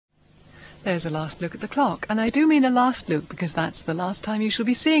There's a last look at the clock, and I do mean a last look because that's the last time you shall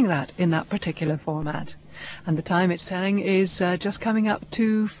be seeing that in that particular format. And the time it's telling is just coming up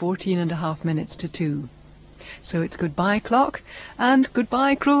to 14.5 minutes to 2. So it's goodbye clock, and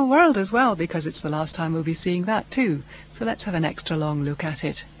goodbye cruel world as well, because it's the last time we'll be seeing that too. So let's have an extra long look at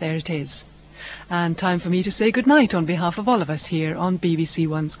it. There it is. And time for me to say goodnight on behalf of all of us here on BBC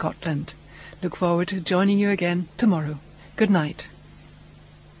One Scotland. Look forward to joining you again tomorrow. Good night.